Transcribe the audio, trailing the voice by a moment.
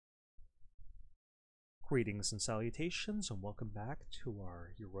Greetings and salutations, and welcome back to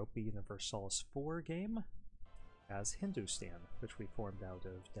our Europa Universalis 4 game as Hindustan, which we formed out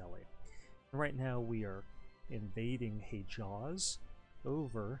of Delhi. And right now we are invading Hejaz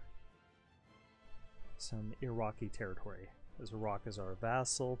over some Iraqi territory, as Iraq is our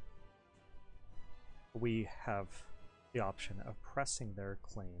vassal. We have the option of pressing their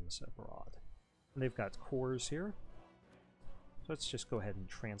claims abroad. And they've got cores here. So let's just go ahead and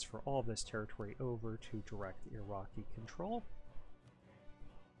transfer all of this territory over to direct Iraqi control.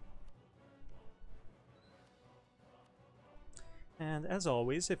 And as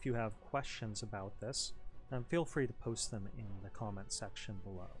always, if you have questions about this, feel free to post them in the comment section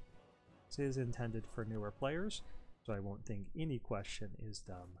below. This is intended for newer players, so I won't think any question is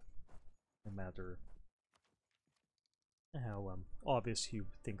dumb, no matter how obvious you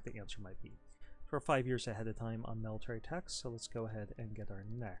think the answer might be. We're 5 years ahead of time on military tech, so let's go ahead and get our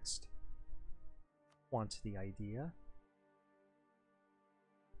next quantity idea.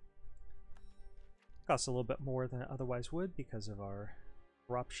 Costs a little bit more than it otherwise would because of our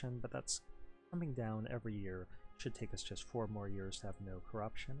corruption, but that's coming down every year. Should take us just 4 more years to have no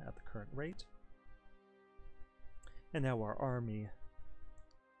corruption at the current rate. And now our army,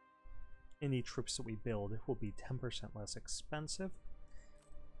 any troops that we build will be 10% less expensive.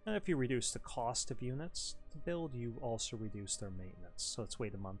 And if you reduce the cost of units to build, you also reduce their maintenance. So let's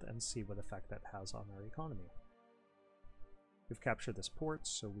wait a month and see what effect that has on our economy. We've captured this port,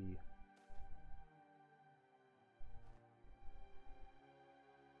 so we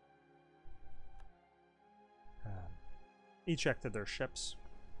ejected their ships,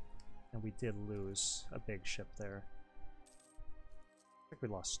 and we did lose a big ship there. I think we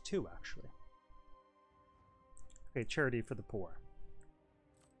lost 2, actually. Okay, charity for the poor.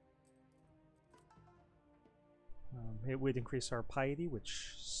 It would increase our piety,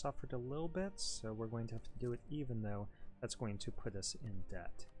 which suffered a little bit, so we're going to have to do it even though that's going to put us in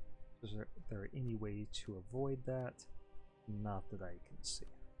debt. Is there any way to avoid that? Not that I can see.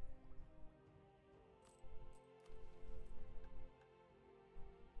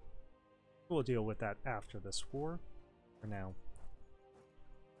 We'll deal with that after this war. For now,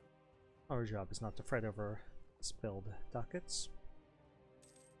 our job is not to fret over spilled ducats.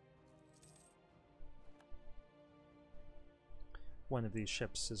 One of these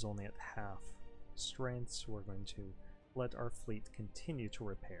ships is only at half strength, so we're going to let our fleet continue to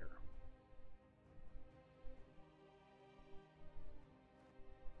repair.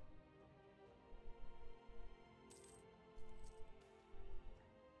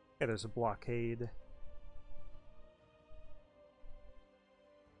 Okay, there's a blockade.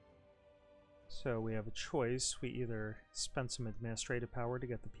 So we have a choice. We either spend some administrative power to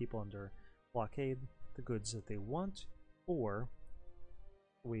get the people under blockade the goods that they want, or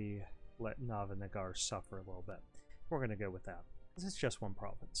we let Navanagar suffer a little bit. We're going to go with that, because it's just one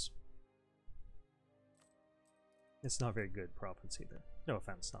province. It's not a very good province either. No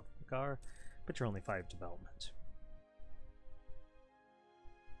offense, Navanagar, but you're only 5 development.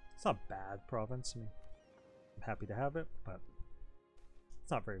 It's not a bad province. I mean, I'm happy to have it, but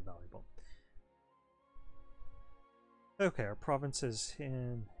it's not very valuable. Okay, our provinces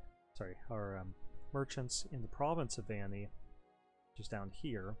in... Sorry, our merchants in the province of Vanni, which is down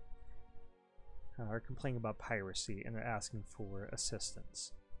here, are complaining about piracy and are asking for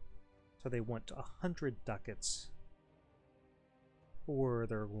assistance. So they want 100 ducats, or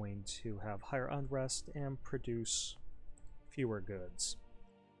they're going to have higher unrest and produce fewer goods.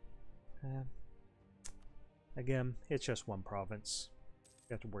 Again, it's just one province.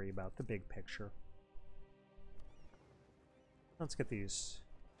 You have to worry about the big picture. Let's get these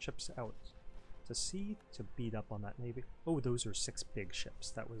ships out to sea to beat up on that navy. Oh, those are 6 big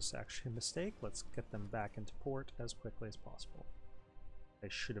ships. That was actually a mistake. Let's get them back into port as quickly as possible. I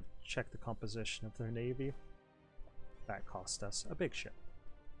should have checked the composition of their navy. That cost us a big ship.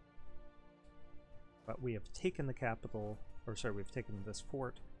 But we have taken the capital, or sorry, we've taken this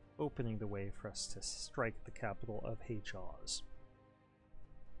fort, opening the way for us to strike the capital of Hejaz.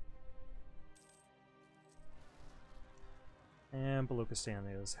 And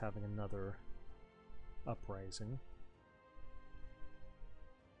Balochistan is having another uprising.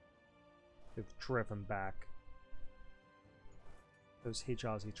 They've driven back those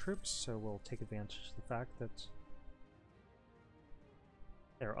Hejazi troops, so we'll take advantage of the fact that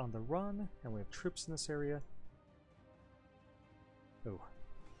they're on the run, and we have troops in this area. Oh,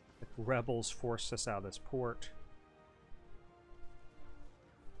 the rebels forced us out of this port.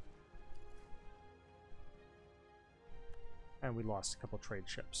 And we lost a couple trade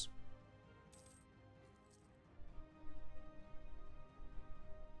ships.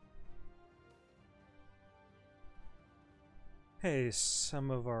 Hey, some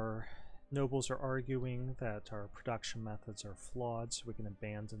of our nobles are arguing that our production methods are flawed, so we can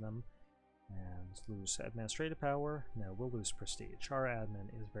abandon them and lose administrative power. No, we'll lose prestige. Our admin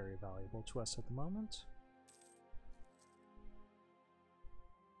is very valuable to us at the moment.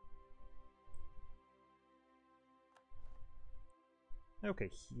 Okay,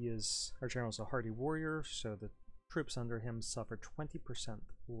 our general's a hardy warrior, so the troops under him suffer 20%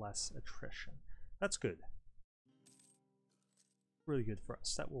 less attrition. That's good. Really good for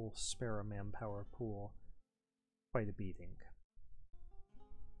us. That will spare our manpower pool quite a beating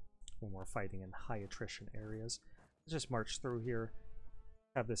when we're fighting in high attrition areas. Let's just march through here,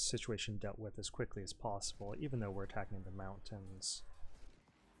 have this situation dealt with as quickly as possible, even though we're attacking the mountains.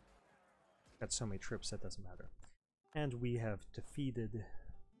 Got so many troops that doesn't matter. And we have defeated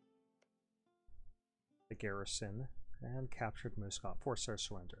the garrison and captured Muscat, forced their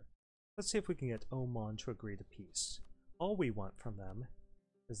surrender. Let's see if we can get Oman to agree to peace. All we want from them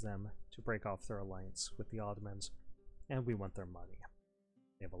is them to break off their alliance with the Ottomans, and we want their money.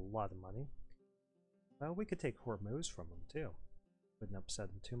 They have a lot of money. Well, we could take Hormuz from them too. Wouldn't upset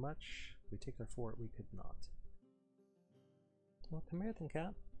them too much. If we take their fort, we could not. Well, come here then,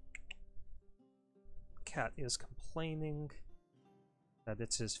 cat. Cat is complaining that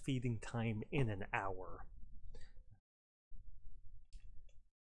it's his feeding time in an hour.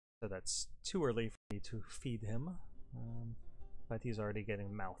 So that's too early for me to feed him, but he's already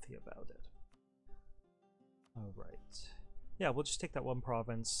getting mouthy about it. Alright. Yeah, we'll just take that one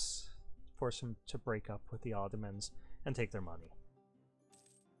province, force him to break up with the Ottomans, and take their money.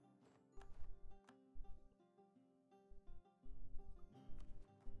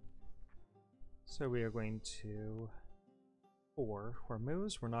 So we are going to, for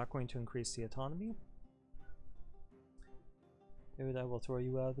Hormuz, we're not going to increase the autonomy. Dude, I will throw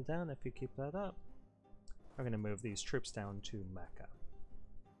you out of the town if you keep that up. I'm going to move these troops down to Mecca.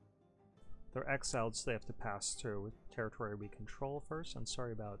 They're exiled, so they have to pass through territory we control first. I'm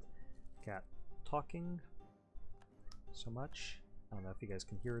sorry about Cat talking so much. I don't know if you guys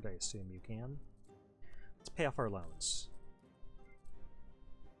can hear it, I assume you can. Let's pay off our loans.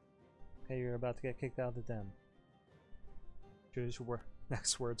 Okay, you're about to get kicked out of the den. Choose your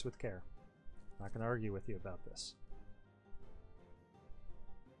next words with care. I'm not going to argue with you about this.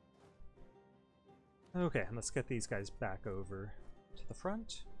 Okay, let's get these guys back over to the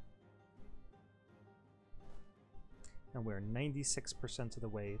front. And we're 96% of the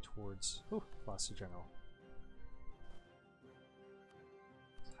way towards... Ooh, lost a general.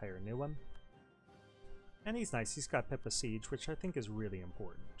 Let's hire a new one. And he's nice, he's got Pippa Siege, which I think is really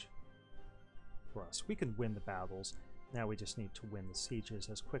important for us. We can win the battles, now we just need to win the sieges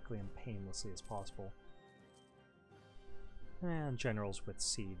as quickly and painlessly as possible. And generals with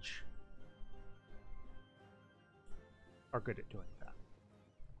siege are good at doing that.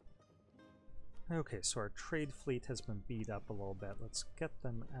 Okay, so our trade fleet has been beat up a little bit. Let's get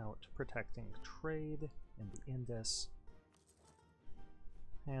them out protecting trade in the Indus.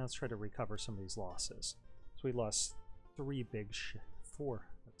 And let's try to recover some of these losses. So we lost 3 big four,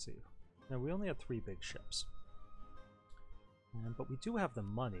 let's see. No, we only had 3 big ships. But we do have the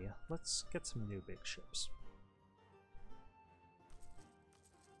money. Let's get some new big ships.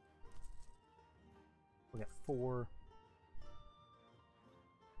 We got 4.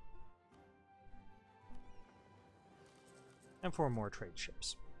 And 4 more trade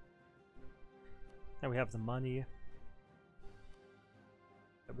ships. Now we have the money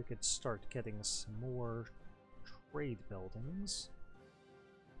that we could start getting some more trade buildings.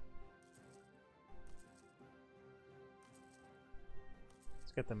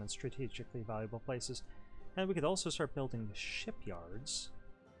 Let's get them in strategically valuable places. And we could also start building shipyards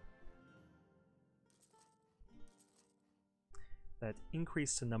that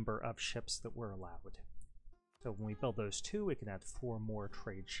increase the number of ships that we're allowed. So when we build those 2, we can add 4 more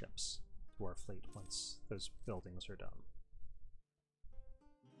trade ships to our fleet once those buildings are done.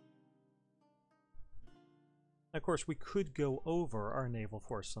 Of course, we could go over our naval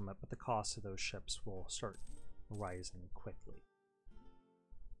force limit, but the cost of those ships will start rising quickly.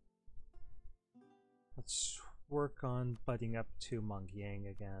 Let's work on butting up to Mongyang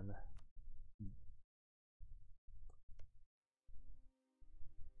again.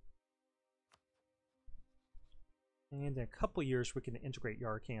 And in a couple years, we can integrate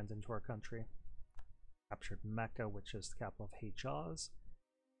Yarkand into our country. Captured Mecca, which is the capital of Hejaz.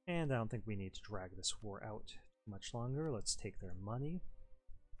 And I don't think we need to drag this war out much longer. Let's take their money.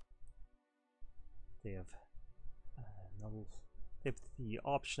 They have the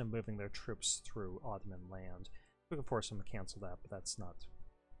option of moving their troops through Ottoman land. We can force them to cancel that, but it's not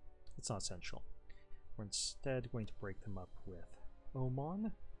essential. We're instead going to break them up with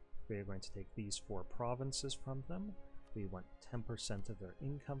Oman. We are going to take these 4 provinces from them. We want 10% of their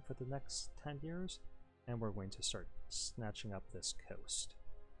income for the next 10 years, and we're going to start snatching up this coast.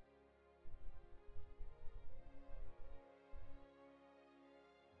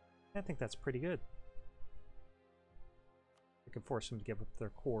 I think that's pretty good. We can force them to give up their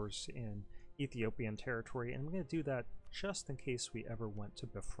cores in Ethiopian territory, and I'm going to do that just in case we ever want to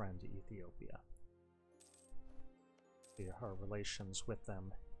befriend Ethiopia. Our relations with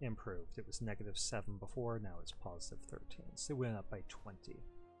them improved. It was -7 before, now it's +13. So they went up by 20.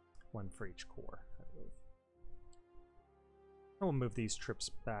 1 for each core, I believe. I will move these troops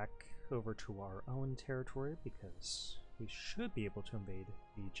back over to our own territory because we should be able to invade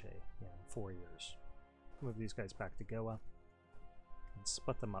VJ in 4 years. Move these guys back to Goa and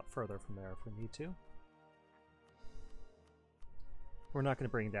split them up further from there if we need to. We're not going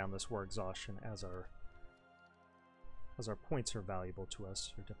to bring down this war exhaustion as our points are valuable to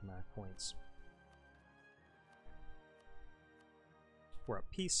us, or diplomatic points. If we're at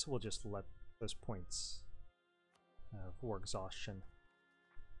peace, we'll just let those points of war exhaustion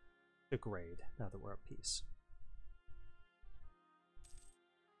degrade now that we're at peace.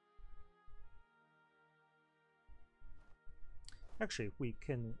 Actually, we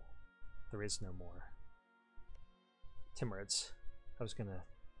can... There is no more Timurids. I was gonna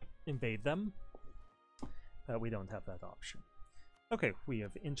invade them. We don't have that option. Okay, we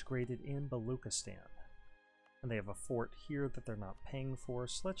have integrated in Baluchistan. And they have a fort here that they're not paying for,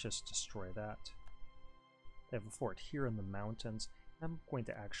 so let's just destroy that. They have a fort here in the mountains. I'm going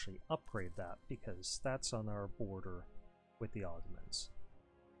to actually upgrade that because that's on our border with the Ottomans.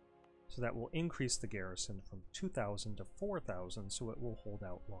 So that will increase the garrison from 2,000 to 4,000, so it will hold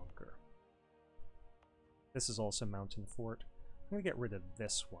out longer. This is also a mountain fort. I'm going to get rid of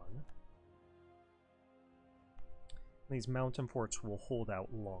this one. These mountain forts will hold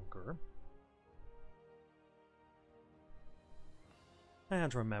out longer.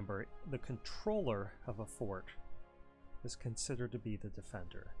 And remember, the controller of a fort is considered to be the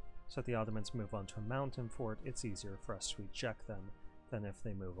defender. So if the Ottomans move on to a mountain fort, it's easier for us to eject them than if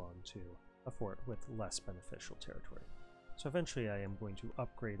they move on to a fort with less beneficial territory. So eventually I am going to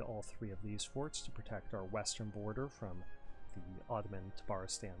upgrade all 3 of these forts to protect our western border from the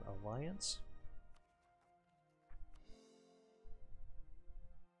Ottoman-Tabaristan alliance.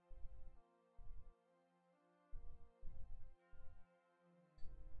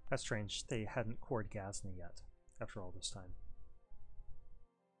 That's strange, they hadn't cored Ghazni yet, after all this time.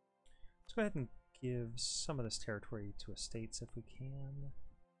 Let's go ahead and give some of this territory to estates if we can.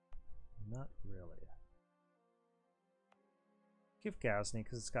 Not really. Give Ghazni,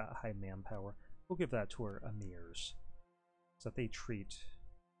 because it's got high manpower. We'll give that to our emirs, so that they treat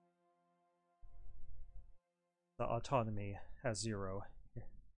the autonomy as 0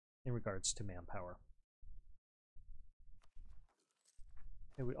 in regards to manpower.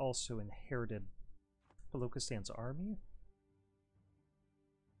 And we also inherited Baluchistan's army.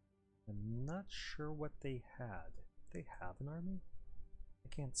 I'm not sure what they had. Do they have an army? I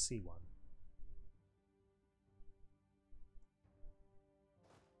can't see one.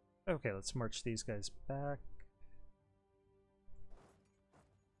 Okay, let's march these guys back.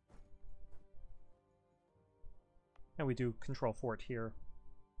 And we do control fort here.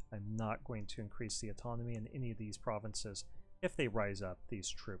 I'm not going to increase the autonomy in any of these provinces. If they rise up, these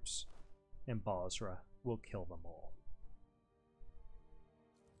troops in Basra will kill them all.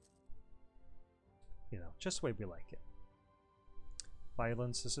 You know, just the way we like it.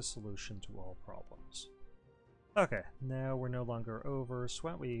 Violence is a solution to all problems. Okay, now we're no longer over, so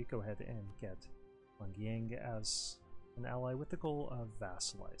why don't we go ahead and get Wang Yang as an ally with the goal of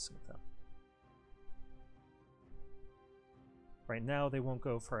vassalizing them. Right now they won't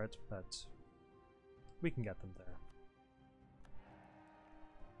go for it, but we can get them there.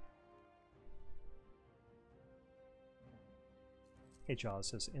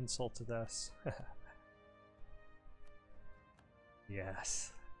 Hejaz has insulted us.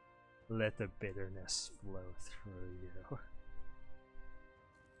 Yes. Let the bitterness flow through you.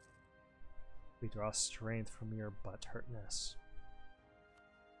 We draw strength from your butthurtness.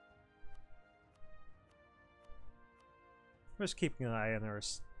 We're just keeping an eye on our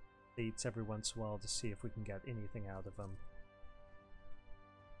states every once in a while to see if we can get anything out of them.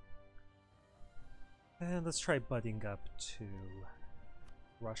 And let's try butting up to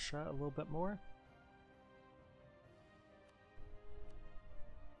Russia a little bit more.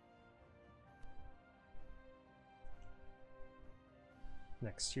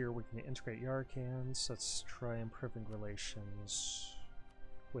 Next year we can integrate Yarkans. Let's try improving relations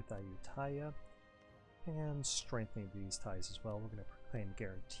with Ayutthaya. And strengthening these ties as well. We're going to proclaim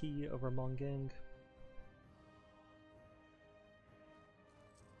guarantee over Mongang.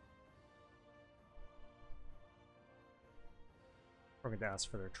 We're going to ask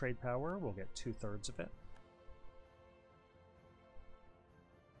for their trade power. We'll get 2/3 of it.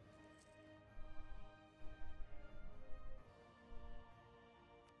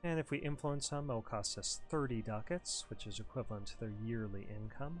 And if we influence them, it'll cost us 30 ducats, which is equivalent to their yearly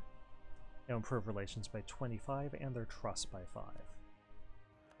income. It'll improve relations by 25 and their trust by 5.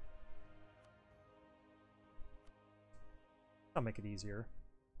 That'll make it easier.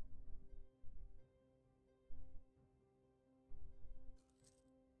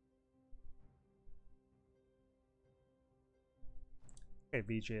 Okay,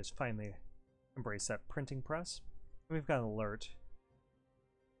 VJ has finally embraced that printing press. And we've got an alert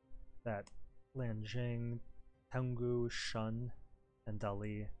that Lanjing, Tangu, Shun, and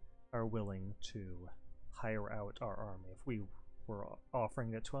Dali are willing to hire out our army. If we were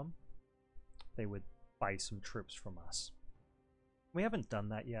offering it to them, they would buy some troops from us. We haven't done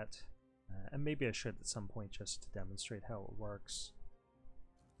that yet, and maybe I should at some point just to demonstrate how it works.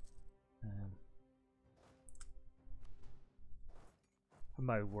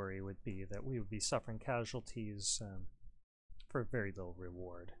 My worry would be that we would be suffering casualties for very little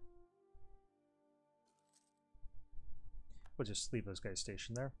reward. We'll just leave those guys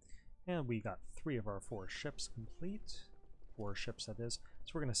stationed there. And we got 3 of our 4 ships complete. 4 ships, that is.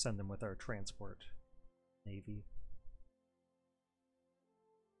 So we're going to send them with our transport navy.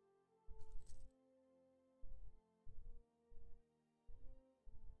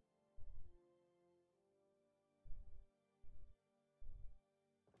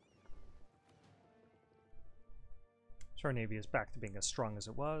 So our navy is back to being as strong as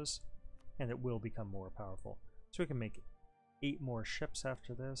it was, and it will become more powerful. So we can make 8 more ships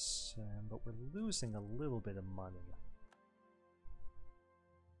after this, but we're losing a little bit of money.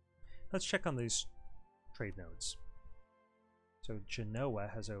 Let's check on these trade nodes. So Genoa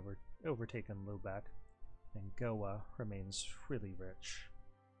has overtaken Lubeck, and Goa remains really rich.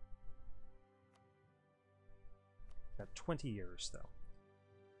 Got 20 years, though.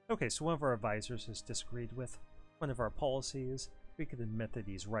 Okay, so one of our advisors has disagreed with one of our policies. We could admit that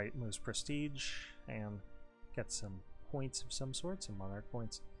he's right, most prestige, and get some points of some sort, some monarch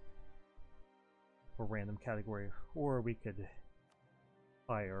points, or random category, or we could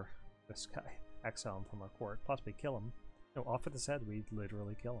fire this guy, exile him from our court, possibly kill him. No, off with his head, we'd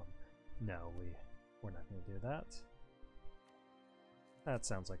literally kill him. No, we're not going to do that. That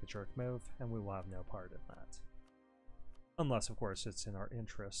sounds like a jerk move, and we will have no part in that. Unless, of course, it's in our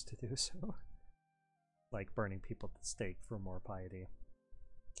interest to do so. Like burning people at the stake for more piety.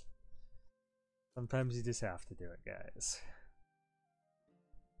 Sometimes you just have to do it, guys.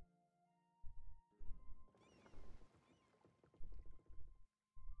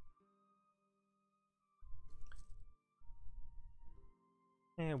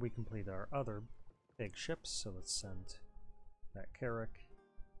 And we complete our other big ships, so let's send that Carrick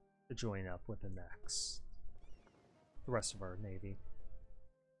to join up with the rest of our navy.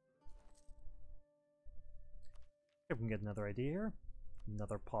 If we can get another idea here,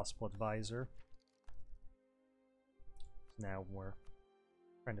 another possible advisor. Now we're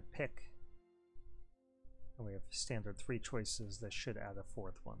trying to pick, and we have standard 3 choices that should add a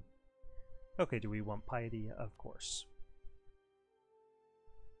 4th one. Okay, do we want piety? Of course.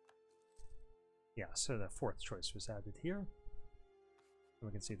 Yeah, so the 4th choice was added here. And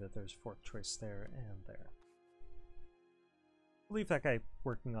we can see that there's 4th choice there and there. We'll leave that guy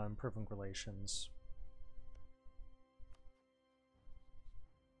working on improving relations.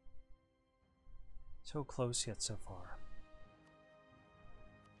 So close yet so far.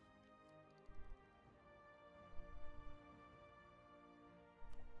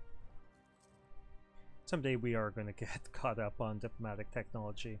 Someday we are going to get caught up on diplomatic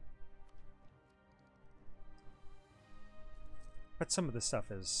technology. But some of this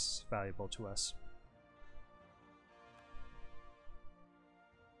stuff is valuable to us.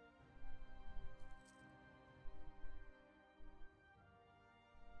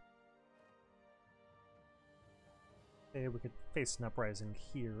 Okay, we could face an uprising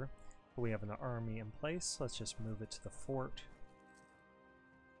here, but we have an army in place. Let's just move it to the fort.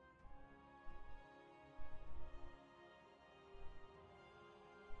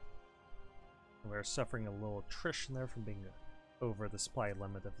 We're suffering a little attrition there from being over the supply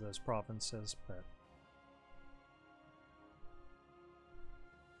limit of those provinces, but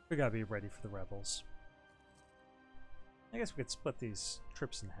we gotta be ready for the rebels. I guess we could split these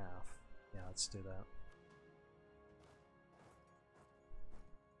troops in half. Yeah, let's do that.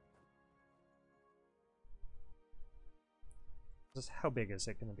 Just how big is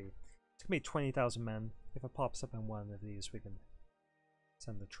it going to be? It's going to be 20,000 men. If it pops up in one of these, we can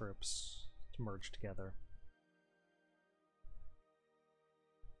send the troops to merge together.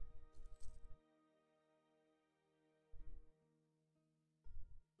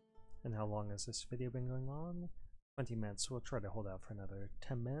 And how long has this video been going on? 20 minutes, so we'll try to hold out for another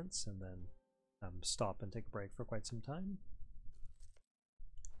 10 minutes and then stop and take a break for quite some time.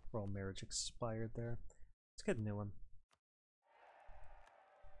 Royal marriage expired there. Let's get a new one.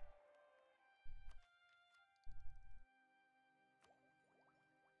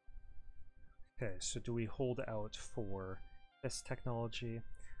 Okay, so do we hold out for this technology?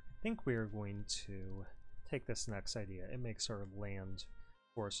 I think we're going to take this next idea. It makes our land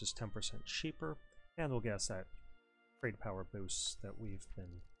forces 10% cheaper, and will get us that trade power boost that we've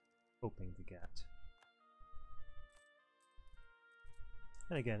been hoping to get.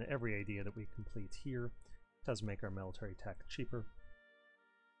 And again, every idea that we complete here does make our military tech cheaper,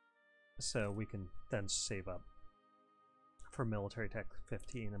 so we can then save up for military tech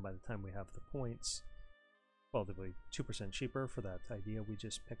 15, and by the time we have the points, well, they'll be 2% cheaper for that idea we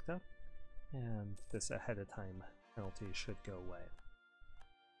just picked up, and this ahead of time penalty should go away.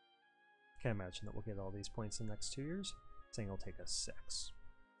 Can't imagine that we'll get all these points in the next 2 years. Saying it'll take us 6.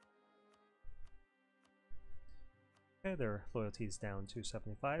 Okay, their loyalty is down to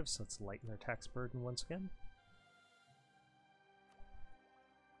 75, so let's lighten their tax burden once again.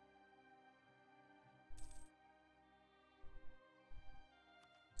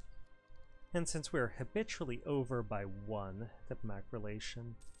 And since we're habitually over by 1 diplomatic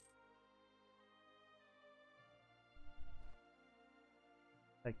relation,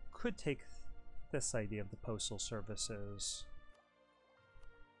 I could take this idea of the postal services,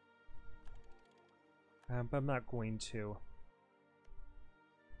 but I'm not going to,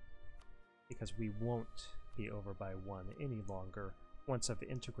 because we won't be over by 1 any longer once I've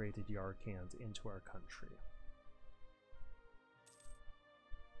integrated Yarkand into our country.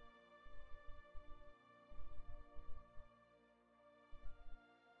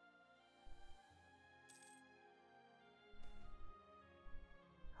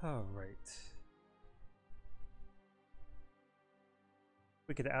 Alright.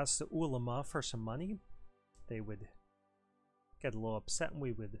 We could ask the ulama for some money. They would get a little upset and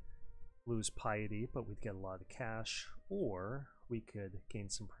we would lose piety, but we'd get a lot of cash. Or we could gain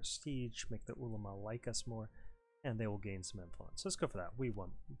some prestige, make the ulama like us more, and they will gain some influence. Let's go for that. We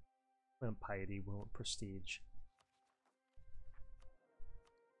want piety, we want prestige.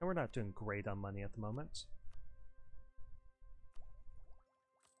 And we're not doing great on money at the moment,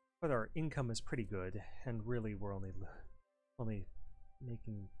 but our income is pretty good, and really we're only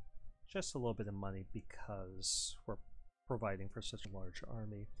making just a little bit of money because we're providing for such a large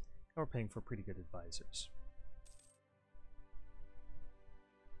army, and we're paying for pretty good advisors.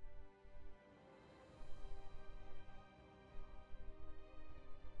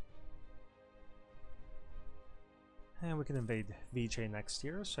 And we can invade VJ next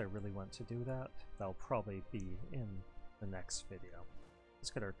year, so I really want to do that. That'll probably be in the next video.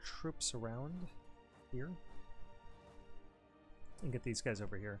 Let's get our troops around here and get these guys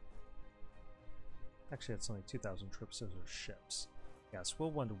over here. Actually, it's only 2,000 troops, those are ships. Yes, we'll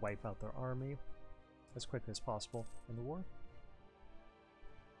want to wipe out their army as quickly as possible in the war.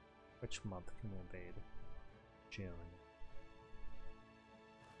 Which month can we invade? June.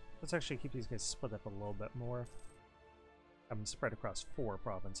 Let's actually keep these guys split up a little bit more. I'm spread across 4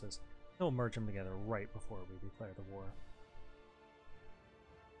 provinces. We'll merge them together right before we declare the war.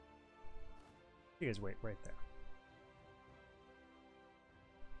 You guys wait right there.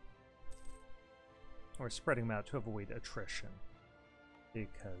 We're spreading them out to avoid attrition,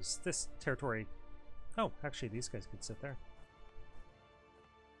 because this territory... Oh, actually these guys could sit there.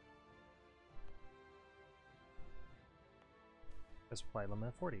 Supply limit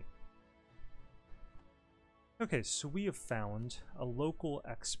at 40. Okay, so we have found a local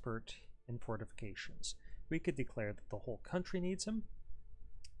expert in fortifications. We could declare that the whole country needs him.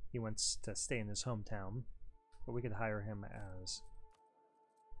 He wants to stay in his hometown, but we could hire him as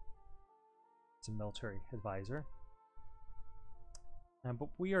a military advisor. But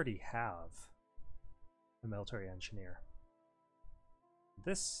we already have a military engineer.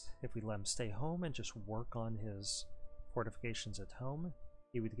 This, if we let him stay home and just work on his fortifications at home,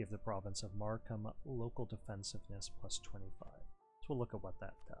 he would give the province of Markham local defensiveness plus 25. So we'll look at what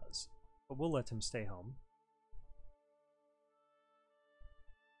that does. But we'll let him stay home.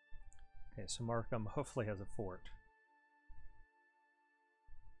 Okay, so Markham hopefully has a fort.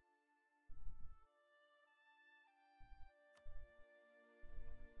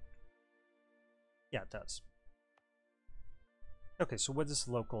 Yeah, it does. Okay, so what does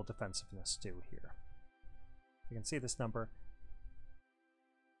local defensiveness do here? You can see this number.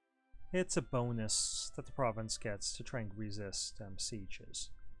 It's a bonus that the province gets to try and resist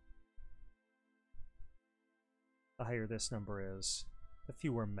sieges. The higher this number is, the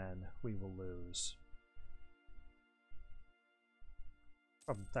fewer men we will lose.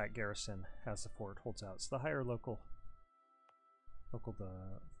 That garrison has the fort, holds out. So the higher local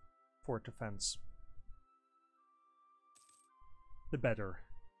the fort defense, the better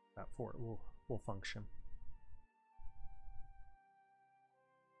that fort will function.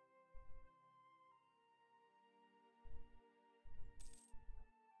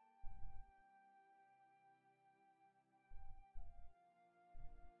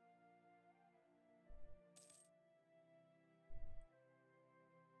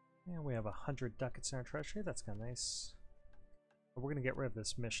 And we have 100 ducats in our treasury. That's kind of nice. But we're going to get rid of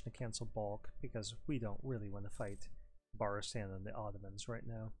this mission to cancel bulk because we don't really want to fight Baristan and the Ottomans right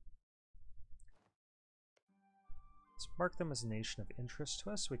now. Let's mark them as a nation of interest to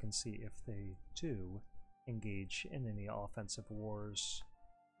us so we can see if they do engage in any offensive wars.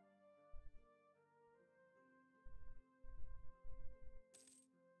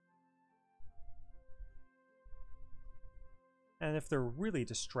 And if they're really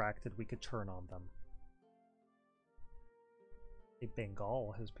distracted, we could turn on them.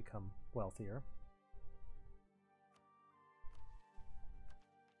 Bengal has become wealthier.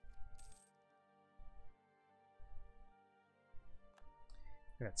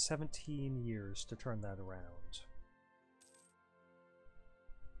 We got 17 years to turn that around.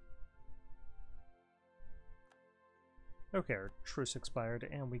 Okay, our truce expired,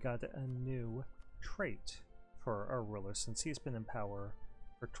 and we got a new trait for our ruler since he's been in power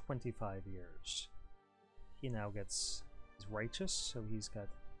for 25 years. He now gets, he's righteous, so he's got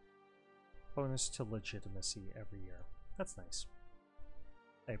bonus to legitimacy every year. That's nice.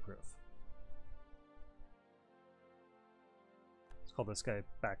 I approve. Let's call this guy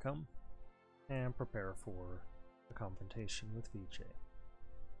back home and prepare for a confrontation with VJ.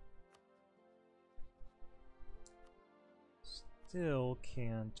 Still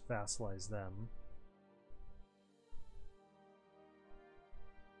can't vassalize them.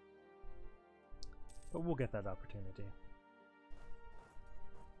 But we'll get that opportunity.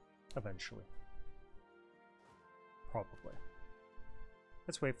 Eventually. Probably.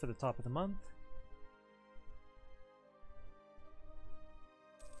 Let's wait for the top of the month.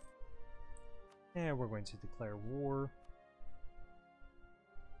 And we're going to declare war.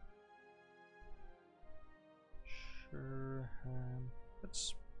 Sure.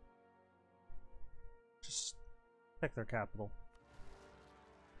 Let's just pick their capital.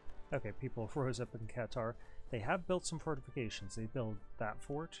 Okay, people rose up in Qatar. They have built some fortifications. They built that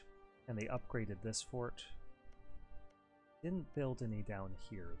fort, and they upgraded this fort. Didn't build any down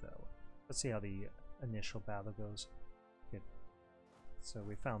here, though. Let's see how the initial battle goes. Good. So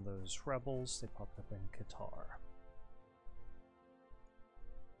we found those rebels. They popped up in Qatar.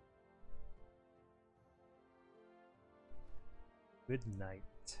 Good night.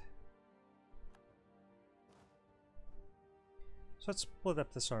 So let's split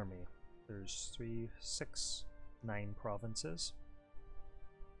up this army. There's 3, 6, 9 provinces.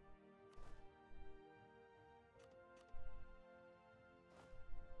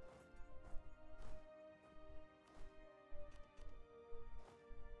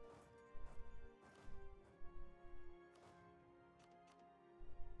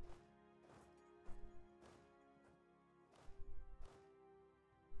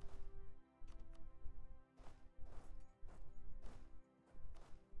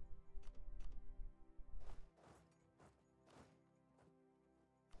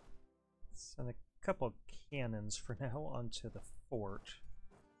 Send a couple of cannons for now onto the fort,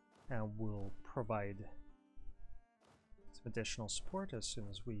 and we'll provide some additional support as soon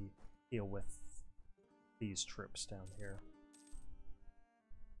as we deal with these troops down here.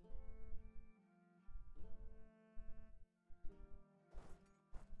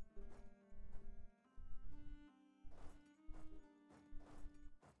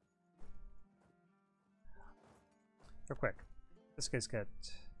 Real quick, this guy's got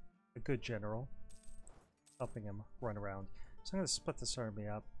a good general, helping him run around. So I'm going to split this army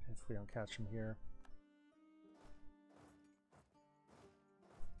up if we don't catch him here.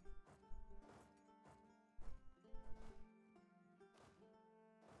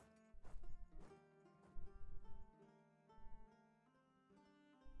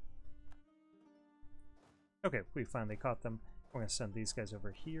 Okay, we finally caught them. We're going to send these guys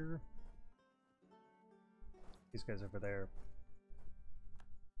over here. These guys over there.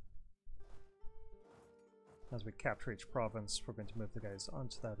 As we capture each province, we're going to move the guys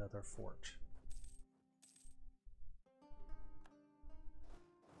onto that other fort.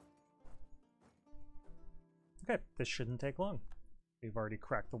 Okay, this shouldn't take long. We've already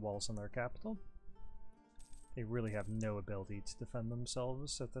cracked the walls on their capital. They really have no ability to defend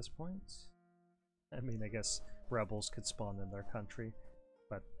themselves at this point. I mean, I guess rebels could spawn in their country,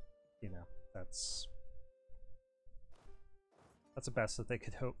 but, you know, that's the best that they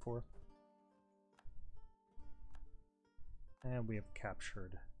could hope for. And we have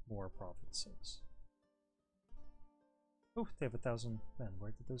captured more provinces. Oh, they have 1,000 men.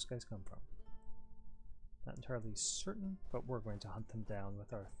 Where did those guys come from? Not entirely certain, but we're going to hunt them down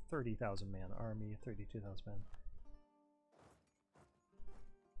with our 30,000 man army, 32,000 men.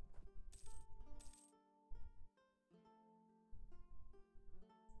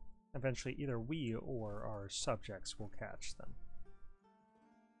 Eventually, either we or our subjects will catch them.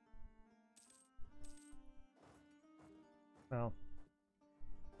 Well,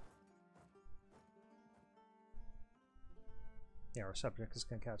 yeah, our subject is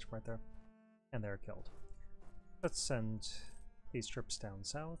going to catch them right there, and they're killed. Let's send these troops down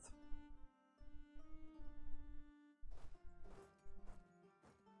south.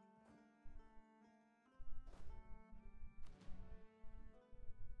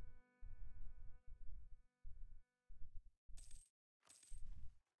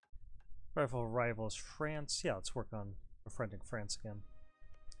 Rival is France. Yeah, let's work on befriending France again.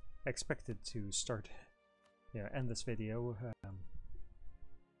 I expected to start, end this video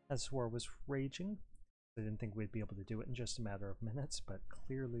as war was raging. I didn't think we'd be able to do it in just a matter of minutes, but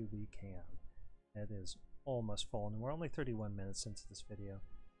clearly we can. It is almost fallen. We're only 31 minutes into this video.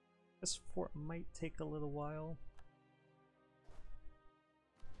 This fort might take a little while.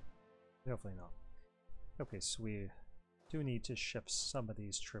 Hopefully not. Okay, so we do need to shift some of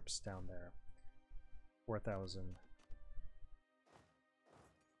these troops down there. 4,000.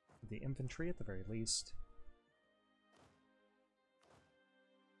 The infantry at the very least.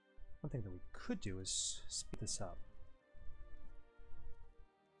 One thing that we could do is speed this up.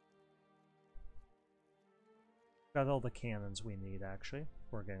 Got all the cannons we need, actually.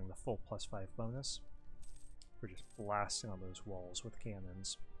 We're getting the full +5 bonus. We're just blasting on those walls with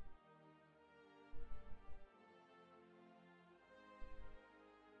cannons.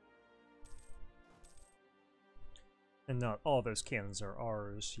 And not all those cannons are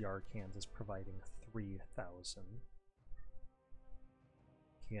ours. Yarkand is providing 3,000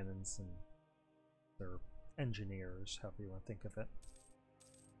 cannons, and they're engineers, however you want to think of it.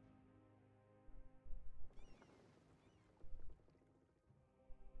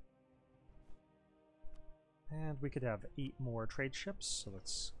 And we could have 8 more trade ships, so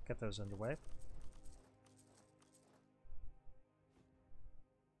let's get those underway.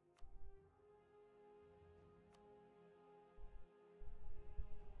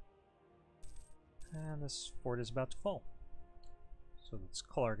 And this fort is about to fall. So let's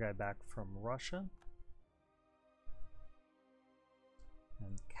call our guy back from Russia.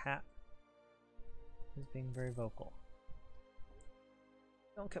 And Cat is being very vocal.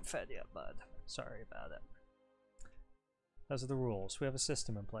 Don't get fed yet, bud. Sorry about it. Those are the rules. We have a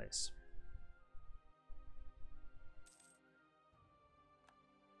system in place.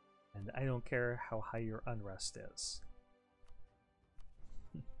 And I don't care how high your unrest is.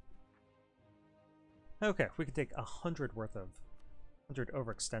 Okay, we could take 100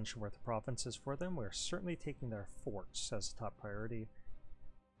 overextension worth of provinces for them. We're certainly taking their forts as a top priority.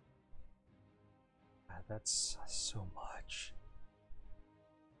 That's so much.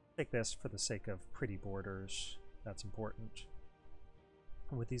 Take this for the sake of pretty borders. That's important.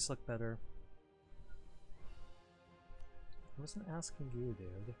 Would these look better? I wasn't asking you,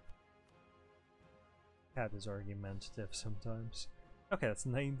 dude. Cat is argumentative sometimes. Okay, that's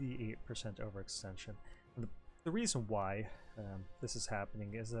 98% overextension. And the reason why this is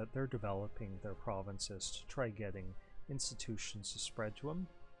happening is that they're developing their provinces to try getting institutions to spread to them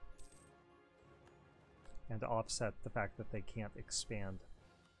and to offset the fact that they can't expand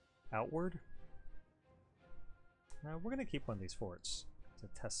outward. Now, we're going to keep one of these forts. It's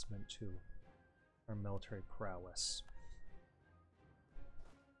a testament to our military prowess.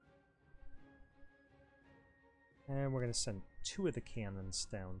 And we're going to send 2 of the cannons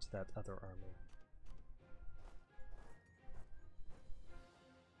down to that other army.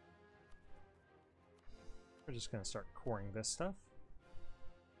 We're just going to start coring this stuff.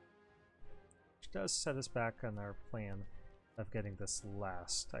 Which does set us back on our plan of getting this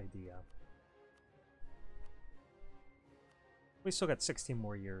last idea. We still got 16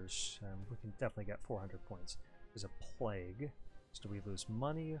 more years. We can definitely get 400 points. There's a plague. So do we lose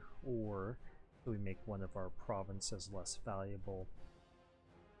money, or So we make one of our provinces less valuable.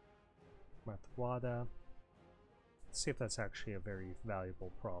 Marthwada. Let's see if that's actually a very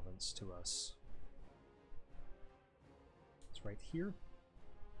valuable province to us. It's right here.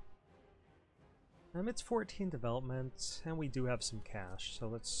 It's 14 development, and we do have some cash, so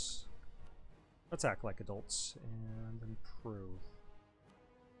let's act like adults and improve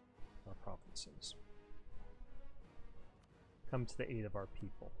our provinces. Come to the aid of our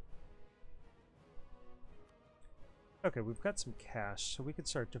people. Okay, we've got some cash, so we can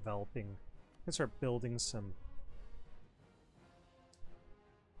start developing, we can start building some.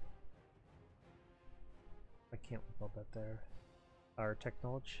 I can't build that there. Our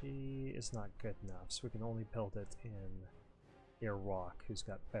technology is not good enough, so we can only build it in Iraq, who's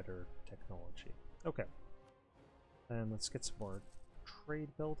got better technology. Okay. And let's get some more trade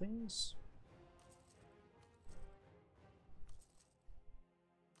buildings.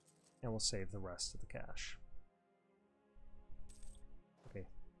 And we'll save the rest of the cash. Okay.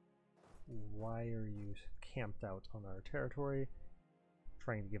 Why are you camped out on our territory?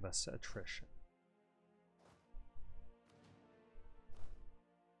 Trying to give us attrition.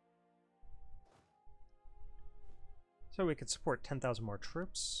 So we could support 10,000 more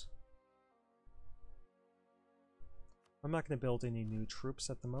troops. I'm not going to build any new troops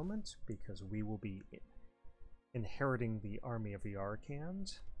at the moment because we will be inheriting the army of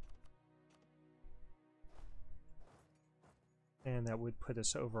Yarkand. And that would put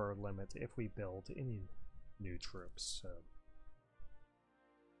us over our limit if we build any new troops. So.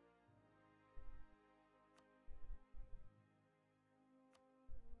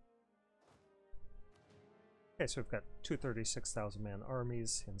 Okay, so we've got 236,000-man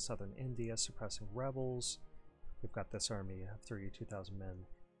armies in southern India suppressing rebels. We've got this army of 32,000 men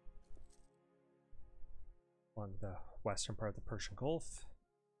along the western part of the Persian Gulf,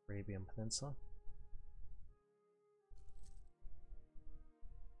 Arabian Peninsula.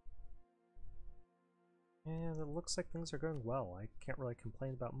 And it looks like things are going well. I can't really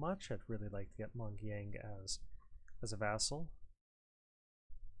complain about much. I'd really like to get Mongyang as a vassal.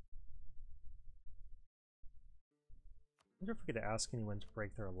 I wonder if we could ask anyone to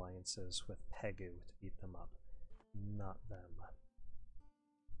break their alliances with Pegu to beat them up. Not them.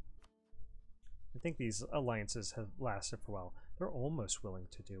 I think these alliances have lasted for a while. They're almost willing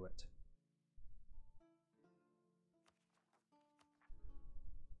to do it.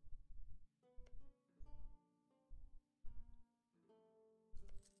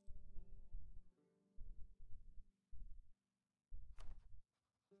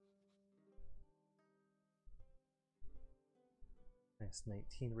 Nice,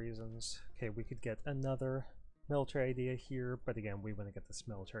 19 reasons. Okay, we could get another military idea here, but again, we want to get this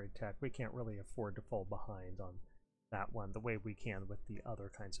military tech. We can't really afford to fall behind on that one the way we can with the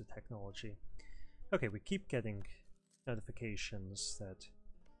other kinds of technology. Okay, we keep getting notifications that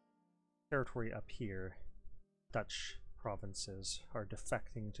territory up here, Dutch provinces, are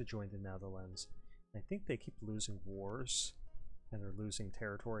defecting to join the Netherlands. I think they keep losing wars and are losing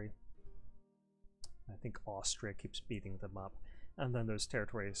territory. I think Austria keeps beating them up. And then those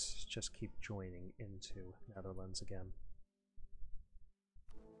territories just keep joining into Netherlands again.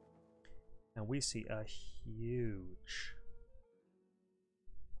 And we see a huge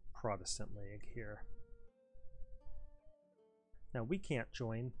Protestant League here. Now we can't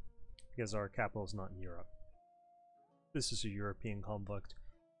join because our capital is not in Europe. This is a European conflict.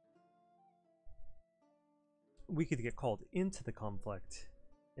 We could get called into the conflict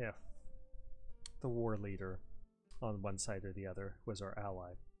if the war leader on one side or the other was our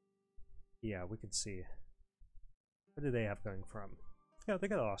ally. Yeah, we can see. What do they have going from? Yeah, they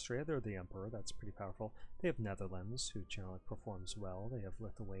got Austria, they're the emperor, that's pretty powerful. They have Netherlands, who generally performs well. They have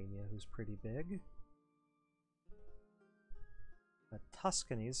Lithuania, who's pretty big.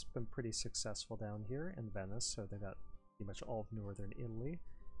 Tuscany's been pretty successful down here in Venice, so they got pretty much all of northern Italy.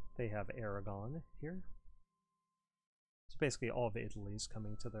 They have Aragon here. So basically all of Italy's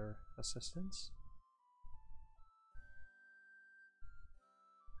coming to their assistance.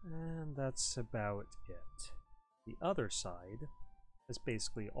 And that's about it. The other side is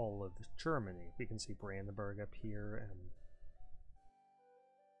basically all of Germany. We can see Brandenburg up here and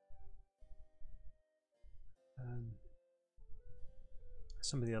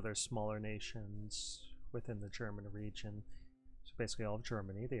some of the other smaller nations within the German region. So basically all of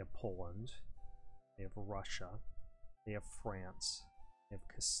Germany. They have Poland, they have Russia, they have France, they have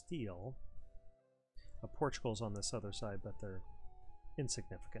Castile. Portugal's on this other side, but they're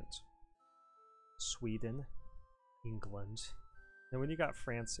insignificant. Sweden, England. Now when you got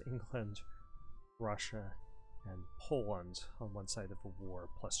France, England, Russia, and Poland on one side of a war,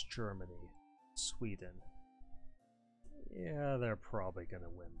 plus Germany, Sweden. Yeah, they're probably going to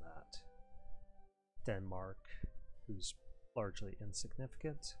win that. Denmark, who's largely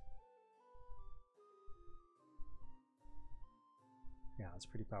insignificant. Yeah, it's a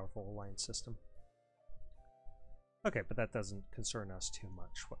pretty powerful alliance system. Okay, but that doesn't concern us too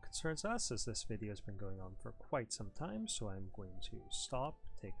much. What concerns us is this video has been going on for quite some time, so I'm going to stop,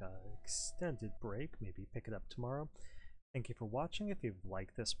 take an extended break, maybe pick it up tomorrow. Thank you for watching. If you've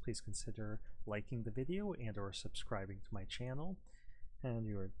liked this, please consider liking the video and or subscribing to my channel. And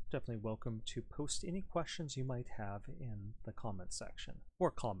you are definitely welcome to post any questions you might have in the comment section. Or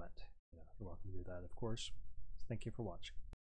comment. Yeah, you're welcome to do that, of course. Thank you for watching.